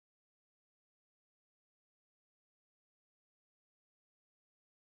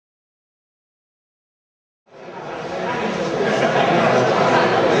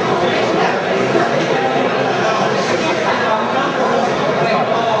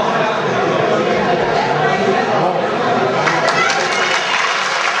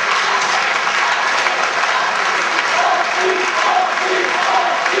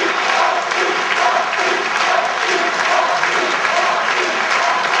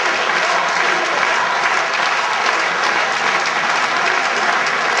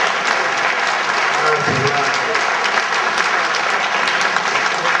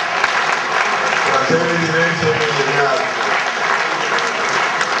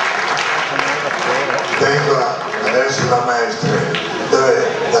vengono adesso da Mestre, dove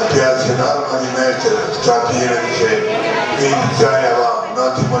la piazza enorme di Mestre sta piena di gente, quindi già avevamo un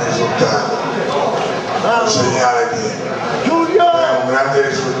ottimo risultato, un segnale di un grande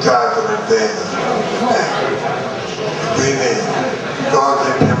risultato nel Veneto, quindi cose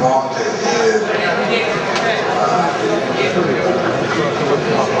in Piemonte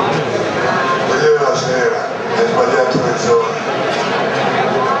vedevo la sera, hai sbagliato regione.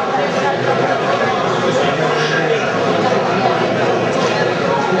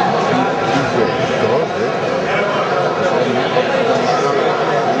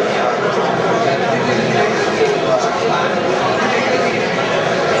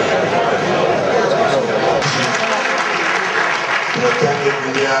 Fratelli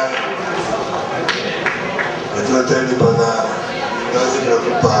emiliani e fratelli padani, non vi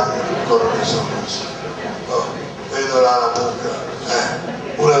preoccupate, ancora che sono così. Oh, vedo là la buca,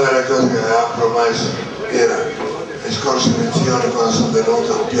 una delle cose che avevamo promesso era le scorse elezioni quando sono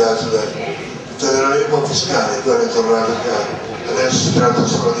venuto in piazza del federalismo fiscale, poi è tornato a casa. Adesso si tratta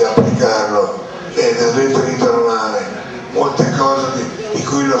solo di applicarlo e del diritto di tornare molte cose di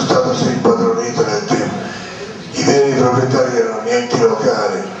cui lo Stato si è impadronito nel tempo. I veri proprietari erano gli enti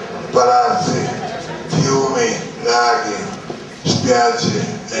locali, palazzi, fiumi, laghi,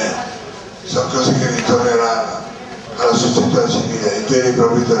 spiagge, sono cose che ritorneranno alla società civile, i veri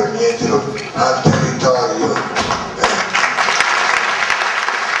proprietari, gli enti locali, al territorio.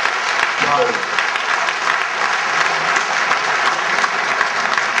 Poi,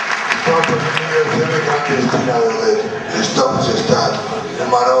 il popolo di immigrazione clandestina, avevo detto, e stop c'è stato, il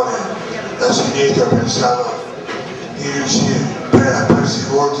Marone, la sinistra pensava di riuscire a presi i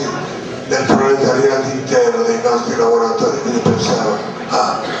voti del proletariato interno dei nostri lavoratori, quindi pensavo,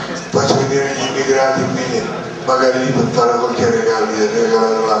 faccio venire gli immigrati, quindi magari gli per fare qualche regalo, gli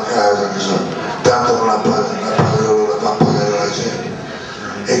regalare la casa, che so, tanto non la pagano la gente.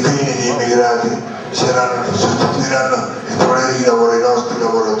 E quindi gli immigrati sostituiranno i problemi di lavoro ai nostri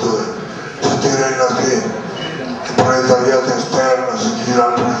lavoratori, sostituiranno il proletariato esterno,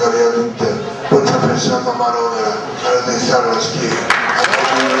 sostituiranno il proletariato interno. Poi sta pensando a Marone a raddrizzare la schiena, a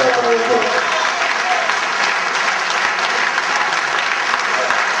costruire le cose.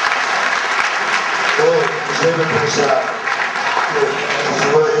 Poi bisogna pensare che si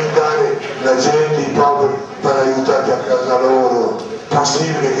vuole aiutare la gente, i popoli, per aiutarli a casa loro.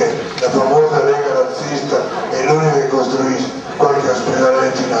 Possibile che la famosa Lega razzista è l'unica che costruisce qualche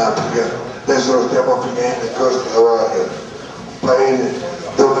ospedaletto in Africa, adesso lo stiamo finendo in Costa d'Avorio, un paese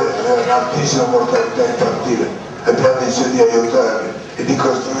dove aveva un'altissima mortalità infantile, abbiamo deciso di aiutarli e di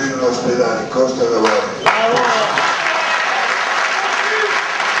costruire un ospedale in Costa d'Avorio.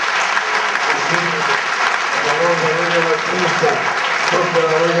 La famosa Lega razzista, sotto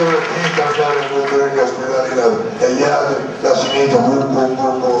la Lega razzista andare a costruire gli ospedali e gli altri, la sinistra,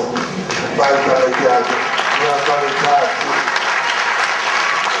 vai parecchiato, non fare i cazzi.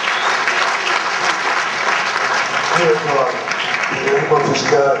 Il federalismo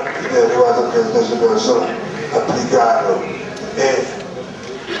fiscale è arrivato che adesso bisogna solo applicarlo e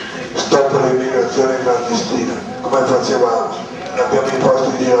stop l'immigrazione clandestina, come facevamo, abbiamo i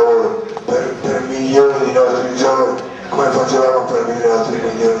posti di lavoro per milioni di nostri giovani, come facevamo per altri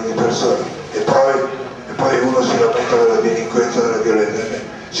milioni di persone, e poi uno si lamenta della delinquenza, della violenza,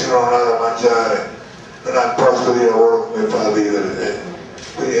 se non ha da mangiare, non ha il posto di lavoro, come fa a vivere,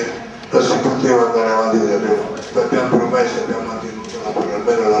 quindi non si poteva andare avanti, abbiamo promesso, abbiamo mantenuto la parola,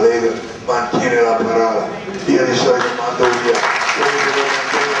 almeno la Lega mantiene la parola, io di solito mando via, quelli che devono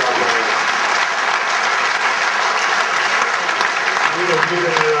mantenere la parola. Io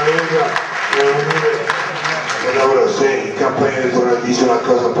dire nella Lega, devo dire che lavora se in campagna elettorale dice una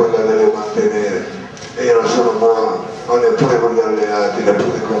cosa poi la deve mantenere, e io non sono buono, non neppure con gli alleati,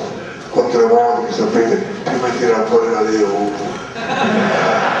 neppure con Tremonti, che sapete, prima di tirare fuori la Lega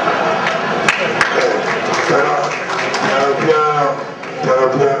però piano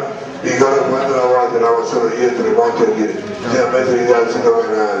piano, ricordo quando lavoravo solo io e Tremonti a dire bisogna mettere i dazi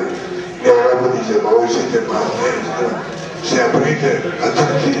doganali, e Europa dice ma voi siete matti, se aprite a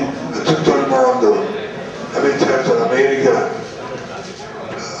tutto il mondo, avete certo l'America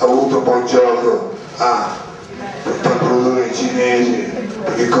ha avuto un buon gioco per produrre i cinesi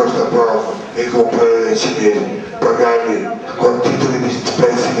perché costa poco e comprare dai cinesi, pagarli con titoli di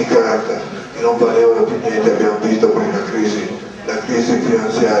pezzi di carta che non valevano più niente. Abbiamo visto poi la crisi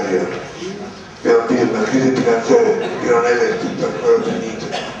finanziaria, abbiamo visto la crisi finanziaria che non è del tutto ancora finita,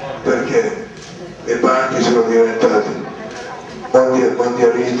 perché le banche sono diventate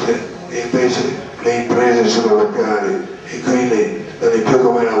mondialiste e invece le imprese sono locali, e quindi non è più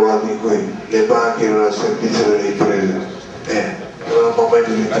come una volta in cui cui le banche erano al servizio delle imprese. Era un momento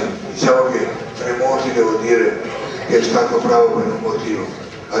di diciamo che Tremonti, devo dire, che è stato bravo per un motivo,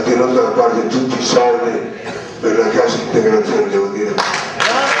 ha tenuto da parte tutti i soldi per la cassa integrazione, devo dire.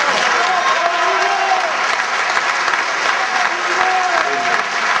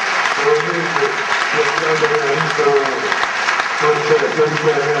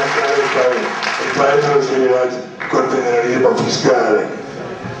 Il paese non si rilascia col federalismo fiscale,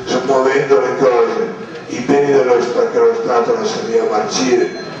 smuovendo le cose, i beni che lo Stato lascia a marcire,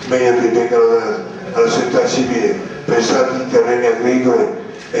 meglio che vengano alla società civile, pensare agli terreni agricoli,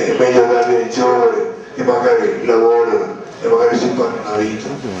 è meglio darli ai giovani che magari lavorano e magari si fanno una vita,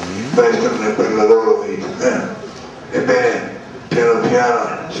 investono per la loro vita. Ebbene, piano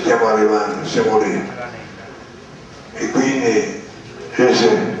piano stiamo arrivando, siamo lì. E quindi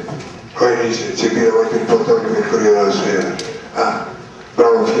poi dice, c'è qui davanti il portone del Corriere della Sera,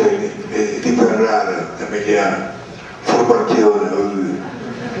 bravo Fieri, di Ferrara, Emiliano, furbacchione,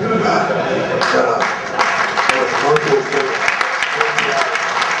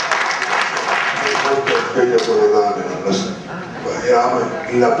 molto sveglio con le donne, non lo so.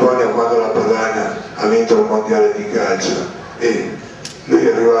 In Lapponia, quando la Padania ha vinto il mondiale di calcio, e lui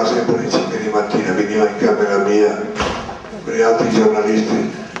arrivava sempre alle 5 di mattina, veniva in camera mia con gli altri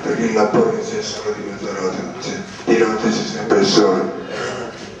giornalisti, perché in Lapponia c'è solo di mezzanotte, di notte c'è sempre il sole.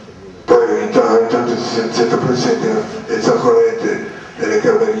 Poi intanto si sente presente le zoccolette delle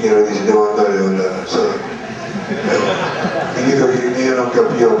cameriere, dice devo andare. Mi dico che io non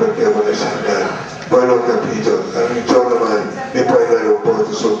capivo perché volesse andare, poi l'ho capito, al ritorno mi puoi dare un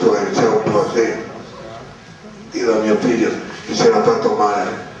porto sotto aereo, c'è un po', sì. Io da mio figlio che si era fatto male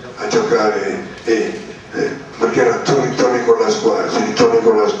a giocare perché tu ritorni con la squadra, se ritorni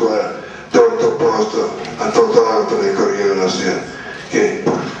con la squadra do il tuo posto al fotografo del Corriere della Sera, che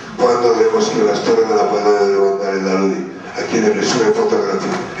quando devo scrivere la storia della Padania devo andare da lui a chiedere le sue fotografie,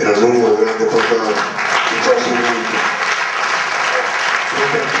 era l'unico grande fotografo che ci ha seguito.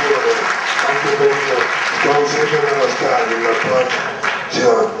 Anche perché stavo sempre nello stadio, in Lapponia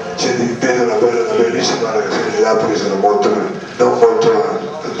vedo una bellissima ragazza, le labbra sono non molto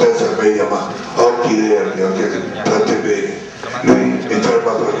altezza media, ma occhi verdi, occhi tratti bene. Lui mi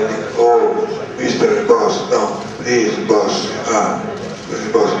ferma per dire, oh, mister Boss, no, lì il Boss, il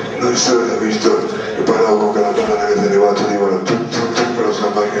Boss. Lui solo ha visto che parlavo con quella donna che è arrivato di volo, tutto con la sua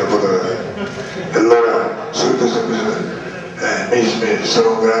macchina fotografica. E allora, subito sempre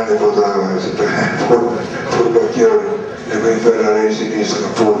sono un grande fotografo, furbacchione, e quei ferraresi sono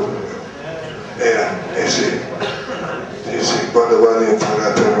furbi. Sì, quando vado a fare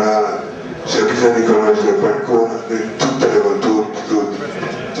a Ferrara, se ho bisogno di conoscere qualcuno, tutte le culture, tutte,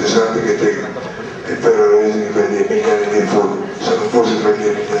 se sappi che i ferraresi, quelli emiliani di fuoco, sono forse tra gli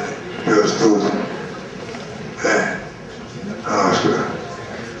emiliani più astuti. No, scusa,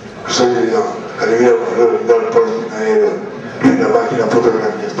 arriviamo dal porto in aereo, la macchina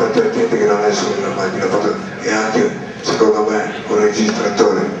fotografica, state attenti che non è solo una macchina fotografica, è anche, secondo me, un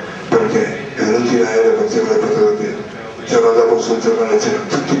registratore, perché è venuto in aereo e faceva le fotografie. Il giorno dopo sul giornale c'erano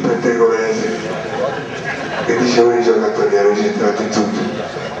tutti i pettegolesi che dicevano i giocatori, li ha registrati tutti.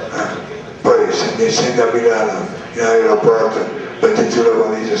 Poi se scende a Milano, in aeroporto, mette giù la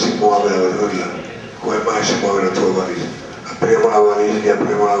valigia, si muove la valigia. Come mai si muove la tua valigia? Apriamo la valigia,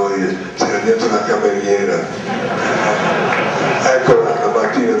 c'era dentro una cameriera. Eccola, la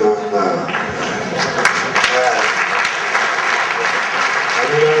mattina dove andava. A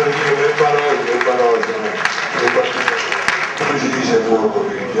Milano dico le parole, come si dice furbo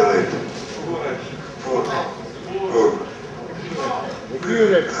in dialetto? Furbo.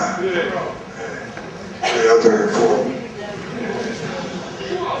 È altro che furbo.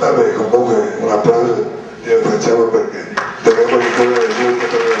 Vabbè, comunque un applauso glielo facciamo perché dovremmo ricorrere le sue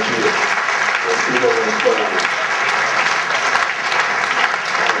fotografie, la sfida della squadra.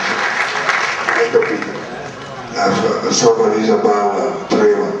 Hai capito? La sua Marisa Paola,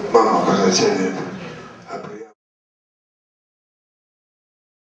 Trema, mamma cosa c'è dentro?